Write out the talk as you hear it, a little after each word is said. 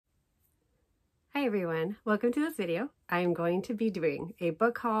Hi everyone, welcome to this video. I'm going to be doing a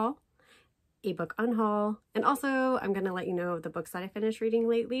book haul, a book unhaul, and also I'm going to let you know the books that I finished reading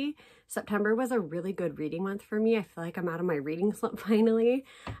lately. September was a really good reading month for me. I feel like I'm out of my reading slump finally,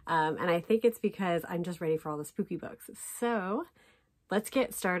 and I think it's because I'm just ready for all the spooky books. So let's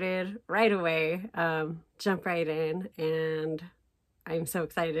get started right away, jump right in, and I'm so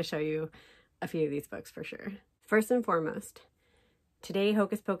excited to show you a few of these books for sure. First and foremost, today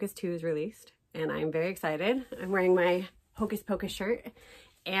Hocus Pocus 2 is released. And I'm very excited. I'm wearing my Hocus Pocus shirt.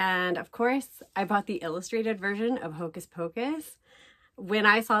 And of course, I bought the illustrated version of Hocus Pocus. When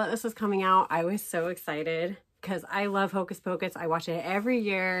I saw that this was coming out, I was so excited because I love Hocus Pocus. I watch it every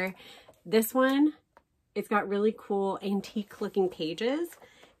year. This one, it's got really cool antique looking pages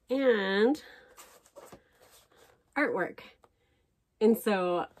and artwork. And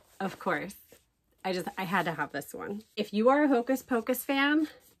so, of course, I had to have this one. If you are a Hocus Pocus fan,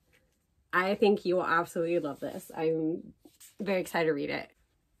 I think you will absolutely love this. I'm very excited to read it.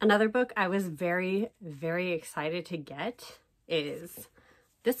 Another book I was very, very excited to get is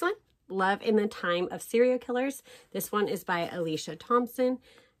this one, Love in the Time of Serial Killers. This one is by Alicia Thompson.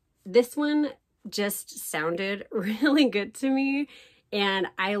 This one just sounded really good to me, and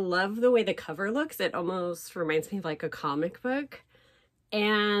I love the way the cover looks. It almost reminds me of like a comic book.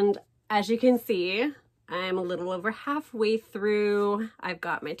 And as you can see, I'm a little over halfway through. I've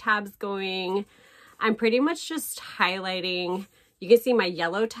got my tabs going. I'm pretty much just highlighting. You can see my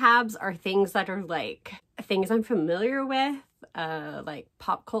yellow tabs are things that are like things I'm familiar with, like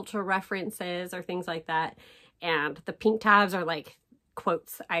pop culture references or things like that. And the pink tabs are like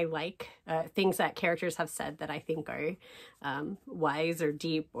quotes I like, things that characters have said that I think are wise or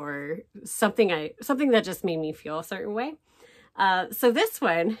deep or something that just made me feel a certain way. So this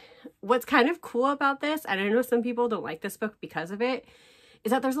one, what's kind of cool about this, and I know some people don't like this book because of it,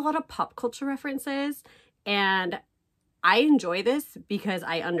 is that there's a lot of pop culture references, and I enjoy this because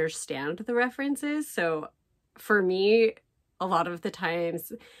I understand the references. So for me, a lot of the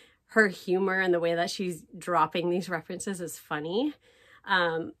times, her humor and the way that she's dropping these references is funny.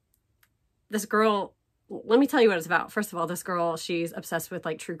 This girl, let me tell you what it's about. First of all, this girl, she's obsessed with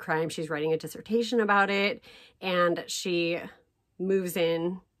like true crime. She's writing a dissertation about it, and she moves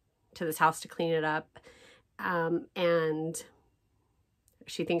in to this house to clean it up, and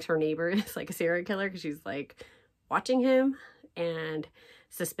she thinks her neighbor is like a serial killer because she's like watching him and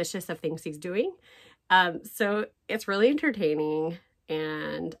suspicious of things he's doing. So it's really entertaining,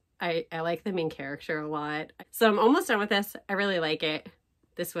 and I like the main character a lot. So I'm almost done with this. I really like it.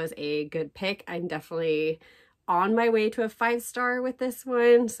 This was a good pick. I'm definitely on my way to a 5-star with this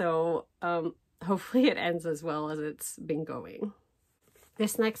one, so hopefully it ends as well as it's been going.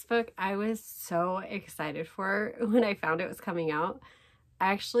 This next book I was so excited for when I found it was coming out.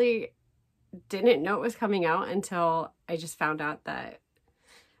 I actually didn't know it was coming out until I just found out that,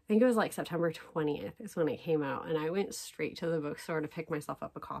 I think it was like September 20th is when it came out, and I went straight to the bookstore to pick myself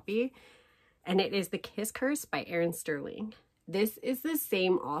up a copy, and it is The Kiss Curse by Erin Sterling. This is the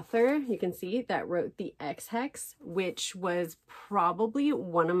same author, you can see, that wrote The Ex-Hex, which was probably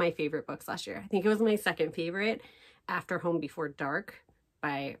one of my favorite books last year. I think it was my second favorite after Home Before Dark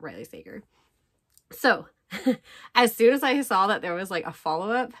by Riley Sager. So as soon as I saw that there was like a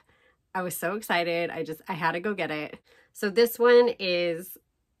follow-up, I was so excited. I had to go get it. So this one is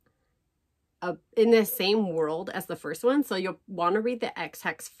in the same world as the first one. So you'll want to read The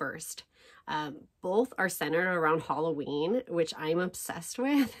Ex-Hex first. Both are centered around Halloween, which I'm obsessed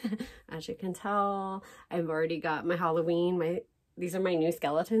with. As you can tell, I've already got my Halloween. These are my new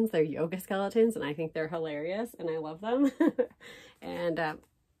skeletons. They're yoga skeletons, and I think they're hilarious, and I love them. And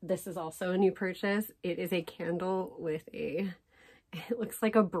this is also a new purchase. It is a candle with it looks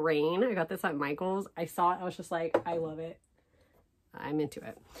like a brain. I got this at Michael's. I saw it. I was just like, I love it. I'm into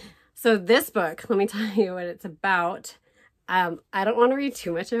it. So this book, let me tell you what it's about. I don't want to read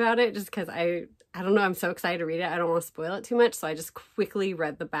too much about it just because I don't know. I'm so excited to read it. I don't want to spoil it too much. So I just quickly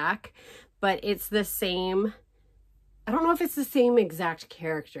read the back, but it's the same. I don't know if it's the same exact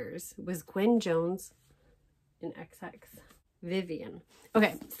characters. It was Gwen Jones in Ex-Hex. Vivian.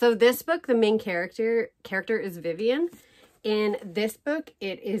 Okay, so this book, the main character is Vivian. In this book,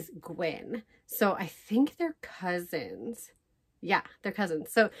 it is Gwen. So I think they're cousins. Yeah, they're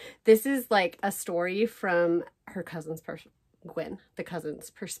cousins. So this is like a story from her cousin's Gwen, the cousin's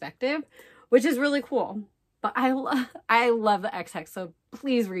perspective, which is really cool. But I love the Ex-Hex, so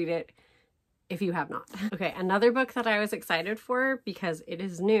please read it if you have not. Okay, another book that I was excited for because it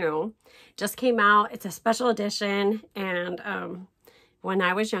is new, just came out. It's a special edition, and when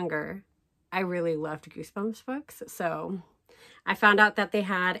I was younger, I really loved Goosebumps books. So I found out that they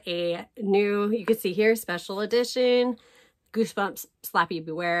had a new, you can see here, special edition, Goosebumps Slappy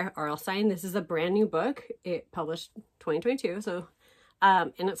Beware R.L. Stein. This is a brand new book. It published 2022, so,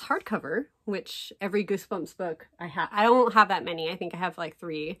 and it's hardcover, which every Goosebumps book I don't have that many. I think I have like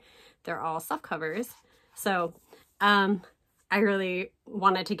 3. They're all soft covers. So, I really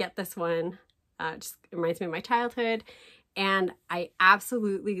wanted to get this one. Just reminds me of my childhood. And I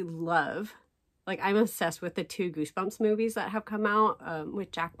absolutely love, like, I'm obsessed with the 2 Goosebumps movies that have come out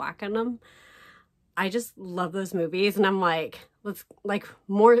with Jack Black in them. I just love those movies, and I'm like, let's, like,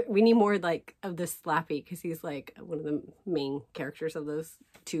 we need more, like, of this Slappy, because he's, like, one of the main characters of those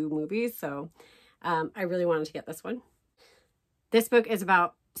 2 movies, so I really wanted to get this one. This book is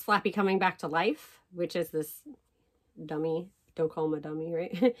about Slappy coming back to life, which is this dummy, don't call him a dummy,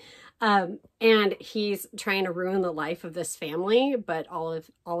 right? And he's trying to ruin the life of this family, but all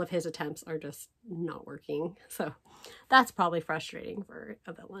of his attempts are just not working, so that's probably frustrating for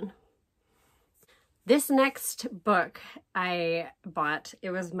a villain. This next book I bought,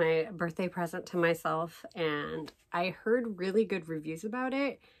 it was my birthday present to myself, and I heard really good reviews about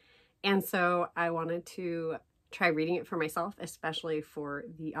it, and so I wanted to try reading it for myself, especially for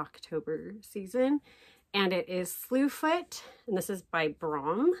the October season. And it is Slewfoot, and this is by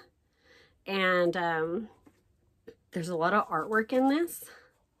Brom, and there's a lot of artwork in this.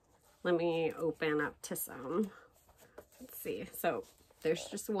 Let me open up to some. Let's see. So there's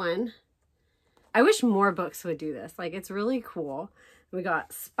just one. I wish more books would do this. Like, it's really cool. We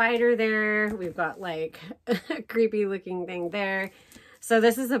got spider there. We've got, like, a creepy looking thing there. So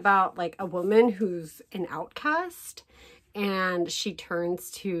this is about, like, a woman who's an outcast, and she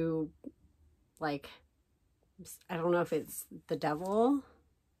turns to, like, I don't know if it's the devil.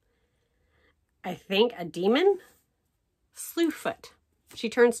 I think a demon? Slewfoot. She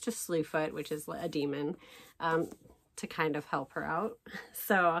turns to Slewfoot, which is a demon, to kind of help her out.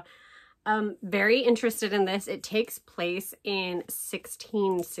 So, very interested in this. It takes place in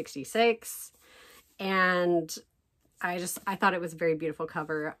 1666, and I thought it was a very beautiful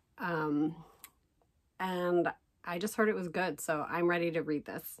cover, and I just heard it was good, so I'm ready to read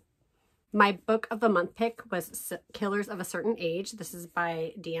this. My book of the month pick was Killers of a Certain Age. This is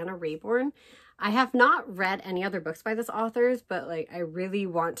by Deanna Raybourn. I have not read any other books by this author, but, like, I really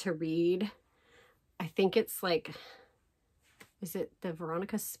want to read, I think it's, like, is it the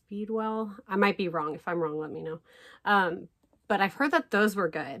Veronica Speedwell? I might be wrong. If I'm wrong, let me know. But I've heard that those were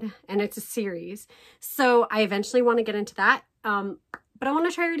good, and it's a series. So I eventually want to get into that. But I want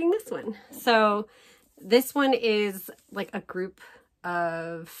to try reading this one. So this one is, like, a group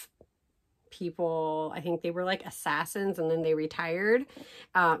of people. I think they were, like, assassins, and then they retired.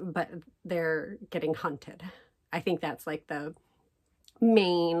 But they're getting hunted. I think that's, like, the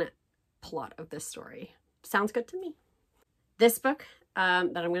main plot of this story. Sounds good to me. This book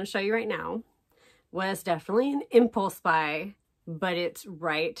that I'm going to show you right now was definitely an impulse buy, but it's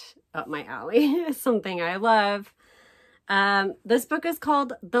right up my alley. It's something I love. This book is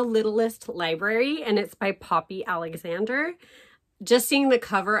called The Littlest Library, and it's by Poppy Alexander. Just seeing the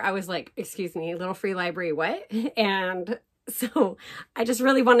cover, I was like, excuse me, Little Free Library, what? And so I just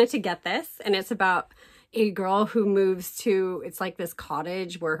really wanted to get this, and it's about a girl who moves to, it's like this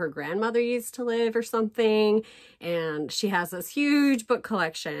cottage where her grandmother used to live or something, and she has this huge book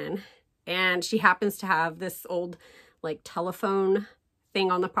collection, and she happens to have this old, like, telephone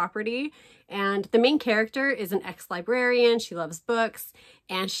thing on the property, and the main character is an ex-librarian. She loves books,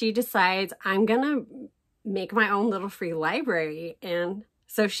 and she decides, I'm gonna make my own little free library, and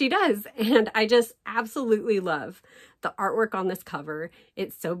so she does, and I just absolutely love the artwork on this cover.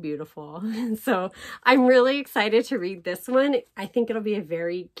 It's so beautiful. So I'm really excited to read this one. I think it'll be a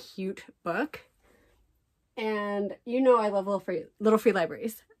very cute book. And you know I love little free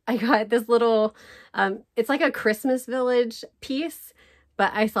libraries. I got this little, it's like a Christmas Village piece,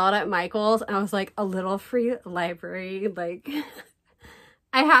 but I saw it at Michael's, and I was like, a little free library, like,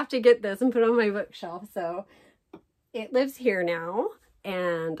 I have to get this and put it on my bookshelf. So it lives here now.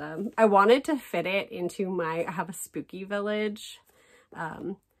 And I wanted to fit it into I have a spooky village,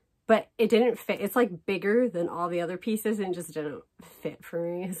 but it didn't fit. It's, like, bigger than all the other pieces and just didn't fit for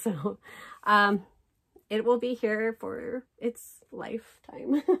me. So it will be here for its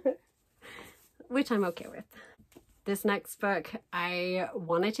lifetime, which I'm okay with. This next book I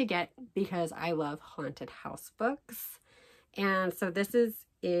wanted to get because I love haunted house books. And so this is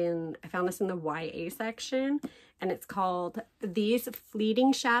I found this in the YA section, and it's called These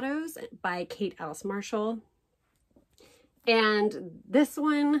Fleeting Shadows by Kate Alice Marshall. And this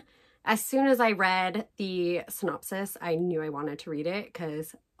one, as soon as I read the synopsis, I knew I wanted to read it,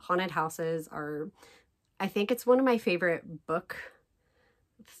 because haunted houses are, I think it's one of my favorite book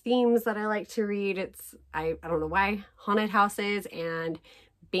themes that I like to read. It's, I don't know why, haunted houses and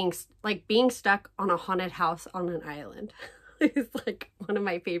being stuck on a haunted house on an island is like one of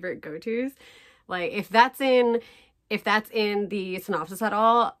my favorite go-tos. Like if that's in the synopsis at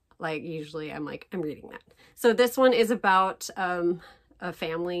all, like usually I'm reading that. So this one is about a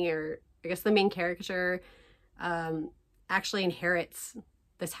family, or I guess the main character actually inherits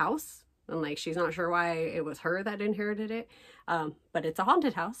this house, and like she's not sure why it was her that inherited it, but it's a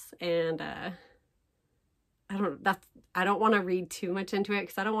haunted house, and I don't want to read too much into it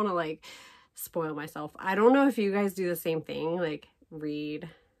because I don't want to like spoil myself. I don't know if you guys do the same thing, like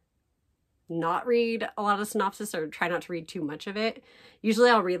not read a lot of synopsis or try not to read too much of it. Usually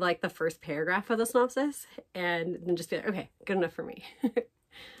I'll read like the first paragraph of the synopsis and then just be like, okay, good enough for me.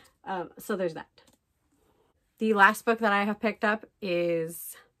 So there's that. The last book that I have picked up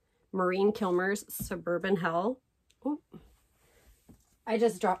is Maureen Kilmer's Suburban Hell. Ooh, I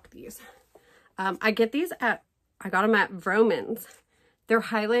just dropped these. I got them at Vroman's. They're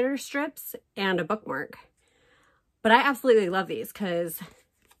highlighter strips and a bookmark. But I absolutely love these because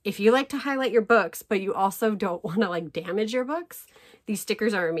if you like to highlight your books, but you also don't want to like damage your books, these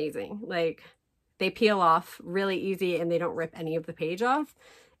stickers are amazing. Like they peel off really easy and they don't rip any of the page off.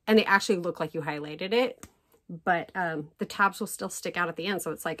 And they actually look like you highlighted it. But the tabs will still stick out at the end.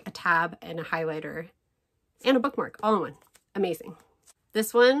 So it's like a tab and a highlighter and a bookmark all in one. Amazing.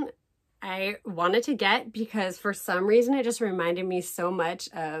 This one I wanted to get because for some reason it just reminded me so much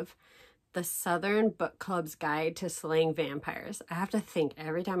of the Southern Book Club's Guide to Slaying Vampires. I have to think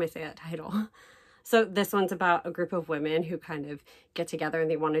every time I say that title. So this one's about a group of women who kind of get together and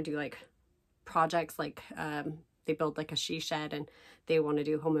they want to do like projects, like they build like a she shed and they want to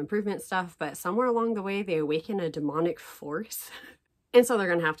do home improvement stuff, but somewhere along the way they awaken a demonic force. And so they're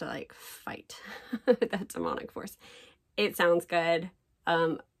gonna have to like fight that demonic force. It sounds good.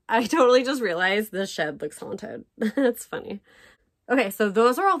 I totally just realized the shed looks haunted. That's funny. Okay, so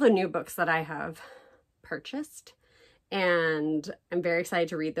those are all the new books that I have purchased, and I'm very excited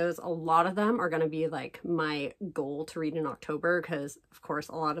to read those. A lot of them are going to be like my goal to read in October because, of course,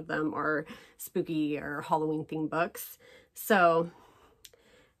 a lot of them are spooky or Halloween themed books. So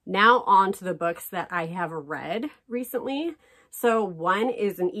now on to the books that I have read recently. So one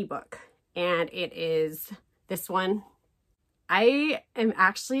is an ebook, and it is this one. I am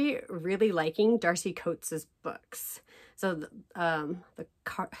actually really liking Darcy Coates' books. So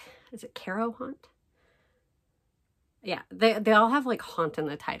is it Caro Haunt? Yeah, they all have like haunt in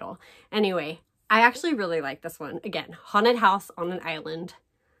the title. Anyway, I actually really like this one. Again, haunted house on an island.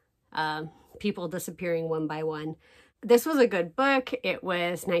 People disappearing one by one. This was a good book. It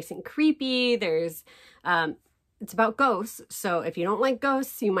was nice and creepy. There's it's about ghosts, so if you don't like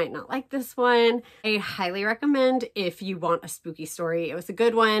ghosts, you might not like this one. I highly recommend if you want a spooky story. It was a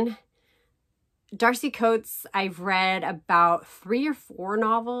good one. Darcy Coates, I've read about 3 or 4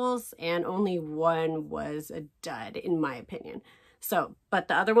 novels and only one was a dud in my opinion. So, but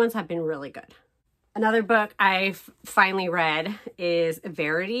the other ones have been really good. Another book I've finally read is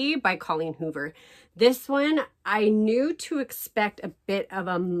Verity by Colleen Hoover. This one, I knew to expect a bit of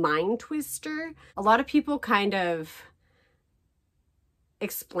a mind twister. A lot of people kind of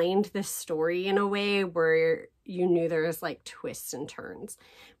explained this story in a way where you knew there was like twists and turns,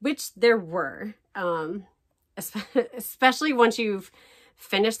 which there were, especially once you've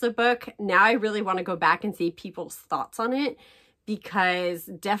finished the book. Now I really want to go back and see people's thoughts on it, because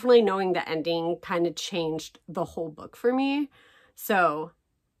definitely knowing the ending kind of changed the whole book for me. So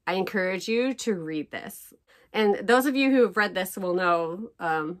I encourage you to read this. And those of you who have read this will know,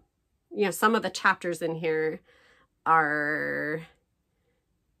 you know, some of the chapters in here are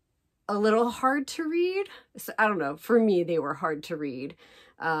a little hard to read. So I don't know, for me, they were hard to read.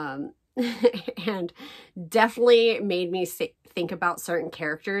 And definitely made me think about certain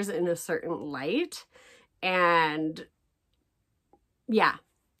characters in a certain light. And yeah,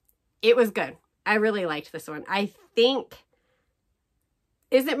 it was good. I really liked this one. I think,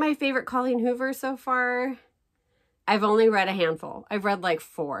 is it my favorite Colleen Hoover so far? I've only read a handful. I've read like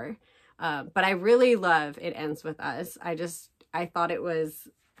 4, but I really love It Ends With Us. I thought it was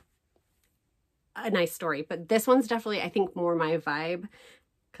a nice story, but this one's definitely, I think, more my vibe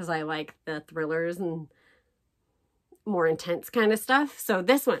because I like the thrillers and more intense kind of stuff. So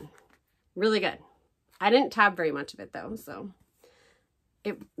this one, really good. I didn't tab very much of it though, so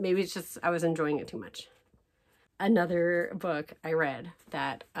maybe it's just I was enjoying it too much. Another book I read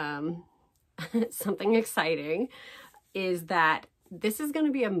that something exciting is that this is going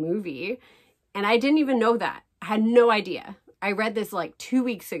to be a movie, and I didn't even know that. I had no idea. I read this like 2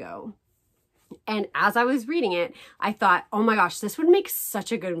 weeks ago, And as I was reading it, I thought, oh my gosh, this would make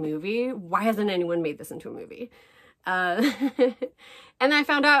such a good movie. Why hasn't anyone made this into a movie? And I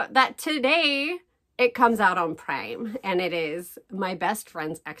found out that today it comes out on Prime, and it is My Best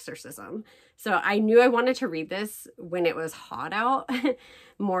Friend's Exorcism. So I knew I wanted to read this when it was hot out,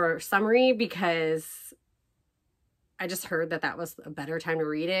 more summery, because I just heard that that was a better time to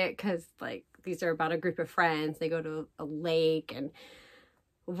read it, because like these are about a group of friends. They go to a lake, and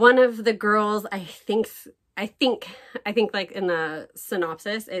one of the girls, I think like in the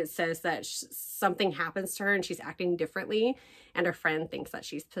synopsis, it says that something happens to her and she's acting differently, and her friend thinks that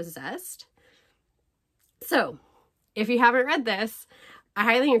she's possessed. So if you haven't read this, I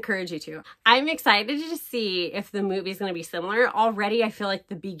highly encourage you to. I'm excited to see if the movie is going to be similar. Already, I feel like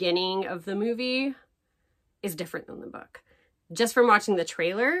the beginning of the movie is different than the book. Just from watching the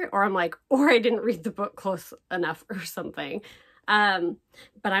trailer, or I'm like, or I didn't read the book close enough or something. But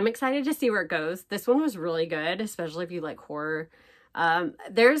I'm excited to see where it goes. This one was really good, especially if you like horror.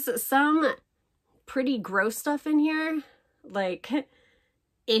 There's some pretty gross stuff in here. Like,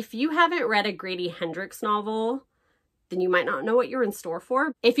 if you haven't read a Grady Hendrix novel, then you might not know what you're in store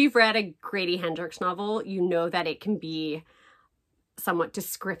for. If you've read a Grady Hendrix novel, you know that it can be somewhat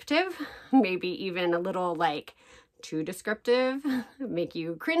descriptive, maybe even a little like too descriptive, make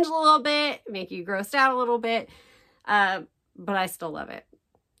you cringe a little bit, make you grossed out a little bit. But I still love it.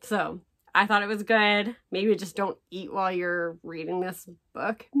 So I thought it was good. Maybe just don't eat while you're reading this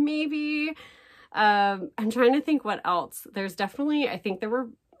book, maybe. I'm trying to think what else. There's definitely, I think there were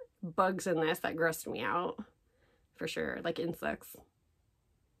bugs in this that grossed me out. For sure, like insects.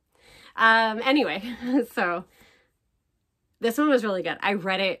 Anyway, so this one was really good. I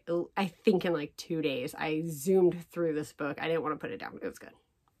read it, I think in like 2 days. I zoomed through this book. I didn't want to put it down. It was good.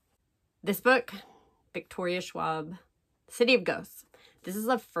 This book, Victoria Schwab, City of Ghosts. This is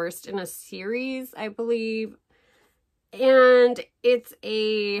the first in a series, I believe. And it's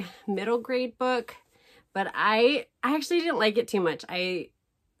a middle grade book, but I actually didn't like it too much. I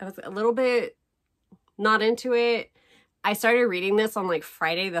was a little bit not into it. I started reading this on like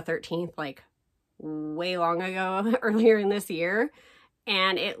Friday the 13th, like way long ago, earlier in this year.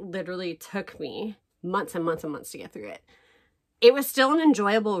 And it literally took me months and months and months to get through it. It was still an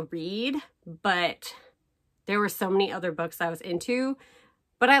enjoyable read, but there were so many other books I was into,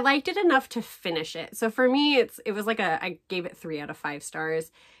 but I liked it enough to finish it. So for me, it was like I gave it 3 out of 5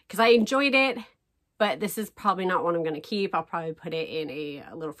 stars because I enjoyed it, but this is probably not one I'm going to keep. I'll probably put it in a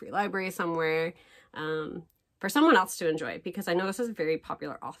little free library somewhere for someone else to enjoy, because I know this is a very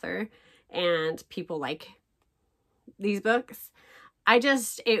popular author and people like these books.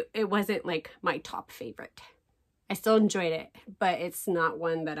 It wasn't like my top favorite. I still enjoyed it, but it's not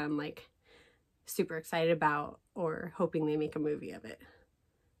one that I'm like super excited about or hoping they make a movie of it.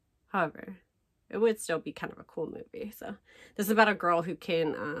 However, it would still be kind of a cool movie. So this is about a girl who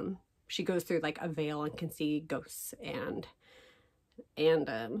can, she goes through like a veil and can see ghosts, and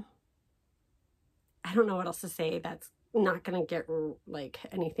I don't know what else to say that's not gonna get like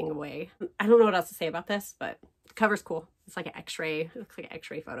anything away. I don't know what else to say about this, but the cover's cool. It's like an x-ray, it looks like an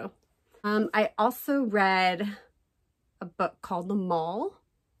x-ray photo. I also read a book called The Mall.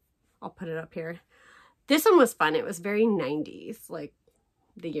 I'll put it up here. This one was fun. It was very 90s, like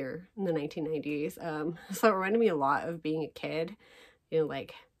the year in the 1990s. So it reminded me a lot of being a kid, you know,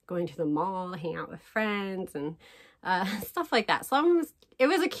 like going to the mall, hang out with friends, and stuff like that. So it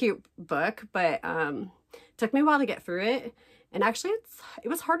was a cute book, but it took me a while to get through it. And actually it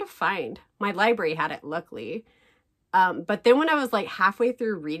was hard to find. My library had it, luckily. But then when I was like halfway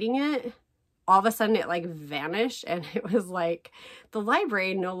through reading it, all of a sudden it like vanished, and it was like the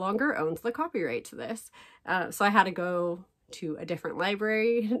library no longer owns the copyright to this. So I had to go to a different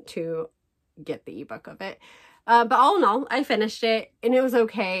library to get the ebook of it. But all in all, I finished it and it was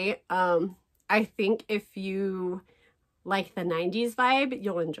okay. I think if you like the 90s vibe,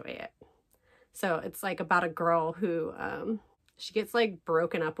 you'll enjoy it. So it's like about a girl who she gets like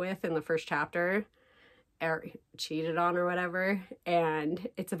broken up with in the first chapter, or cheated on or whatever, and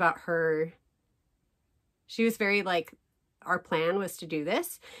it's about her. She was very like, our plan was to do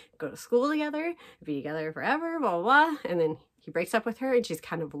this, go to school together, be together forever, blah, blah, blah. And then he breaks up with her and she's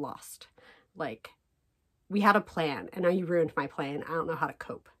kind of lost. Like, we had a plan and now you ruined my plan. I don't know how to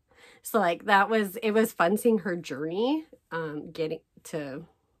cope. So like it was fun seeing her journey, getting to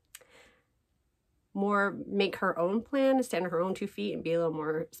more make her own plan, stand on her own 2 feet and be a little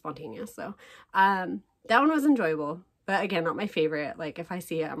more spontaneous. So that one was enjoyable, but again, not my favorite. Like if I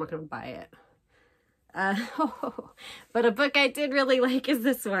see it, I'm not going to buy it. But a book I did really like is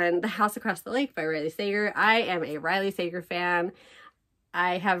this one, The House Across the Lake by Riley Sager. I am a Riley Sager fan.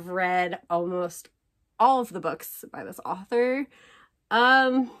 I have read almost all of the books by this author.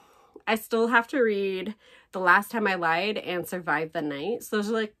 I still have to read The Last Time I Lied and Survive the Night. So those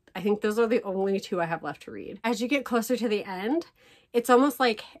are like, I think those are the only two I have left to read. As you get closer to the end, it's almost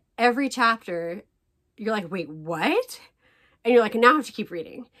like every chapter, you're like, wait, what? And you're like, now I have to keep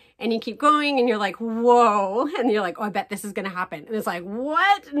reading. And you keep going and you're like, whoa. And you're like, oh, I bet this is going to happen. And it's like,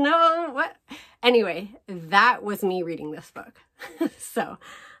 what? No, what? Anyway, that was me reading this book. So,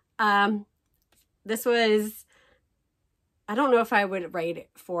 this was, I don't know if I would rate it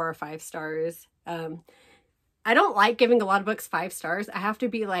 4 or 5 stars. I don't like giving a lot of books 5 stars. I have to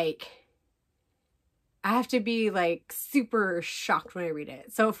be like super shocked when I read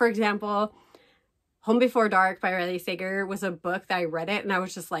it. So for example, Home Before Dark by Riley Sager was a book that I read it and I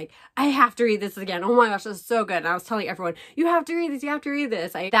was just like, I have to read this again. Oh my gosh, this is so good. And I was telling everyone, you have to read this, you have to read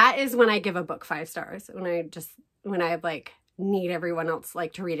this. That is when I give a book 5 stars. When I like need everyone else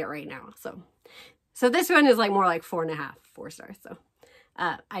like to read it right now. So this one is like more like 4.5, 4 stars. So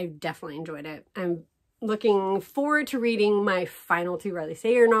I definitely enjoyed it. I'm looking forward to reading my final 2 Riley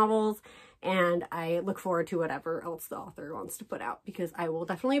Sager novels, and I look forward to whatever else the author wants to put out because I will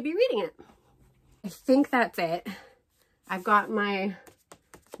definitely be reading it. I think that's it. I've got my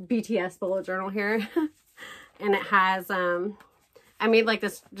BTS bullet journal here and it has, I made like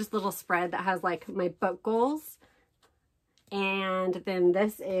this just little spread that has like my book goals. And then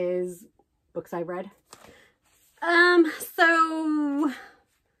this is books I've read. So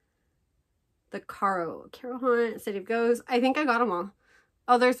the Carol Hunt, City of Ghosts. I think I got them all.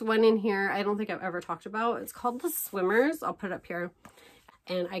 Oh, there's one in here I don't think I've ever talked about. It's called The Swimmers. I'll put it up here.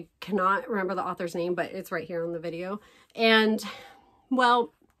 And I cannot remember the author's name, but it's right here on the video. And,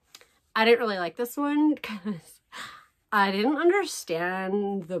 well, I didn't really like this one because I didn't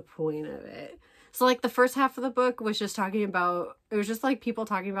understand the point of it. So, like, the first half of the book was just talking about, it was just, like, people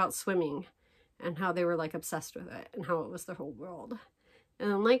talking about swimming and how they were, like, obsessed with it and how it was their whole world. And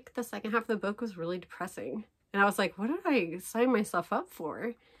then, like, the second half of the book was really depressing. And I was like, what did I sign myself up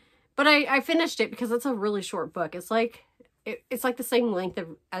for? But I finished it because it's a really short book. It's like, it's like the same length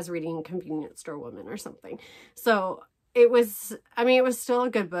as reading Convenience Store Woman or something. So it was, I mean, it was still a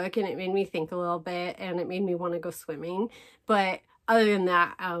good book and it made me think a little bit and it made me want to go swimming. But other than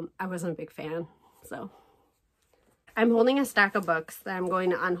that, I wasn't a big fan. So I'm holding a stack of books that I'm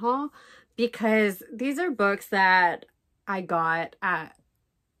going to unhaul because these are books that I got at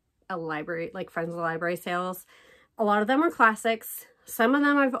a library, like Friends of the Library sales. A lot of them are classics. Some of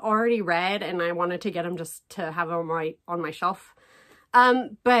them I've already read and I wanted to get them just to have them right on my shelf.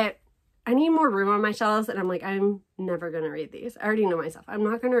 But I need more room on my shelves and I'm like, I'm never going to read these. I already know myself. I'm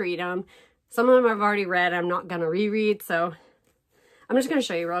not going to read them. Some of them I've already read. I'm not going to reread. So I'm just going to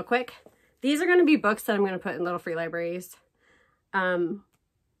show you real quick. These are going to be books that I'm going to put in little free libraries.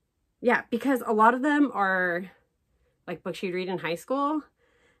 Yeah, because a lot of them are like books you'd read in high school.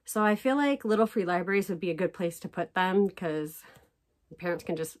 So I feel like little free libraries would be a good place to put them because parents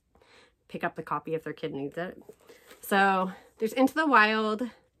can just pick up the copy if their kid needs it. So there's Into the Wild.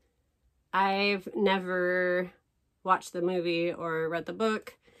 I've never watched the movie or read the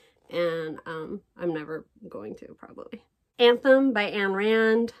book, and I'm never going to, probably. Anthem by Ayn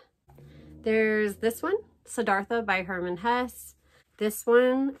Rand. There's this one, Siddhartha by Herman Hesse. This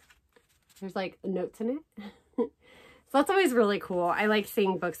one, there's like notes in it. So that's always really cool. I like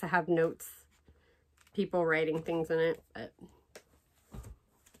seeing books that have notes, people writing things in it. But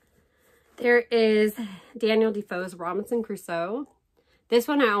there is Daniel Defoe's Robinson Crusoe. This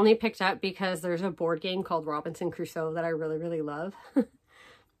one I only picked up because there's a board game called Robinson Crusoe that I really, really love. But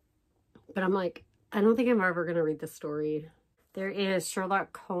I'm like, I don't think I'm ever going to read this story. There is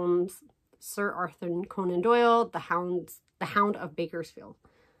Sherlock Holmes, Sir Arthur Conan Doyle, The Hound of Bakerville.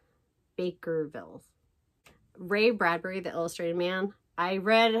 Ray Bradbury, The Illustrated Man. I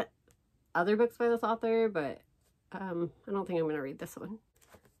read other books by this author, but I don't think I'm going to read this one.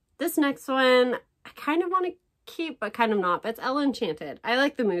 This next one, I kind of want to keep, but kind of not. But it's Ella Enchanted. I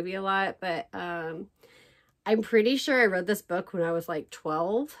like the movie a lot, but I'm pretty sure I read this book when I was like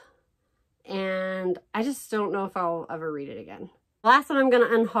 12. And I just don't know if I'll ever read it again. The last one I'm going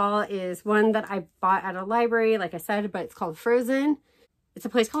to unhaul is one that I bought at a library, like I said, but it's called Frozen. It's a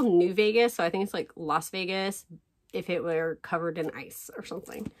place called New Vegas, so I think it's like Las Vegas if it were covered in ice or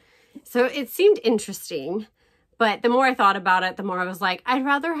something. So it seemed interesting, but the more I thought about it, the more I was like, I'd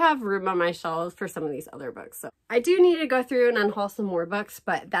rather have room on my shelves for some of these other books. So I do need to go through and unhaul some more books,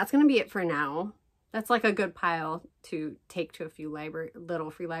 but that's going to be it for now. That's like a good pile to take to a few little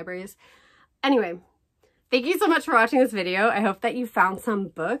free libraries. Anyway, thank you so much for watching this video. I hope that you found some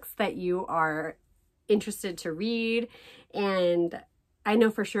books that you are interested to read, and I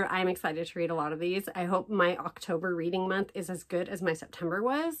know for sure I'm excited to read a lot of these. I hope my October reading month is as good as my September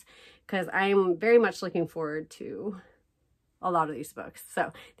was, because I'm very much looking forward to a lot of these books.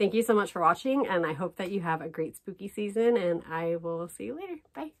 So thank you so much for watching, and I hope that you have a great spooky season, and I will see you later.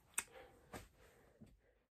 Bye.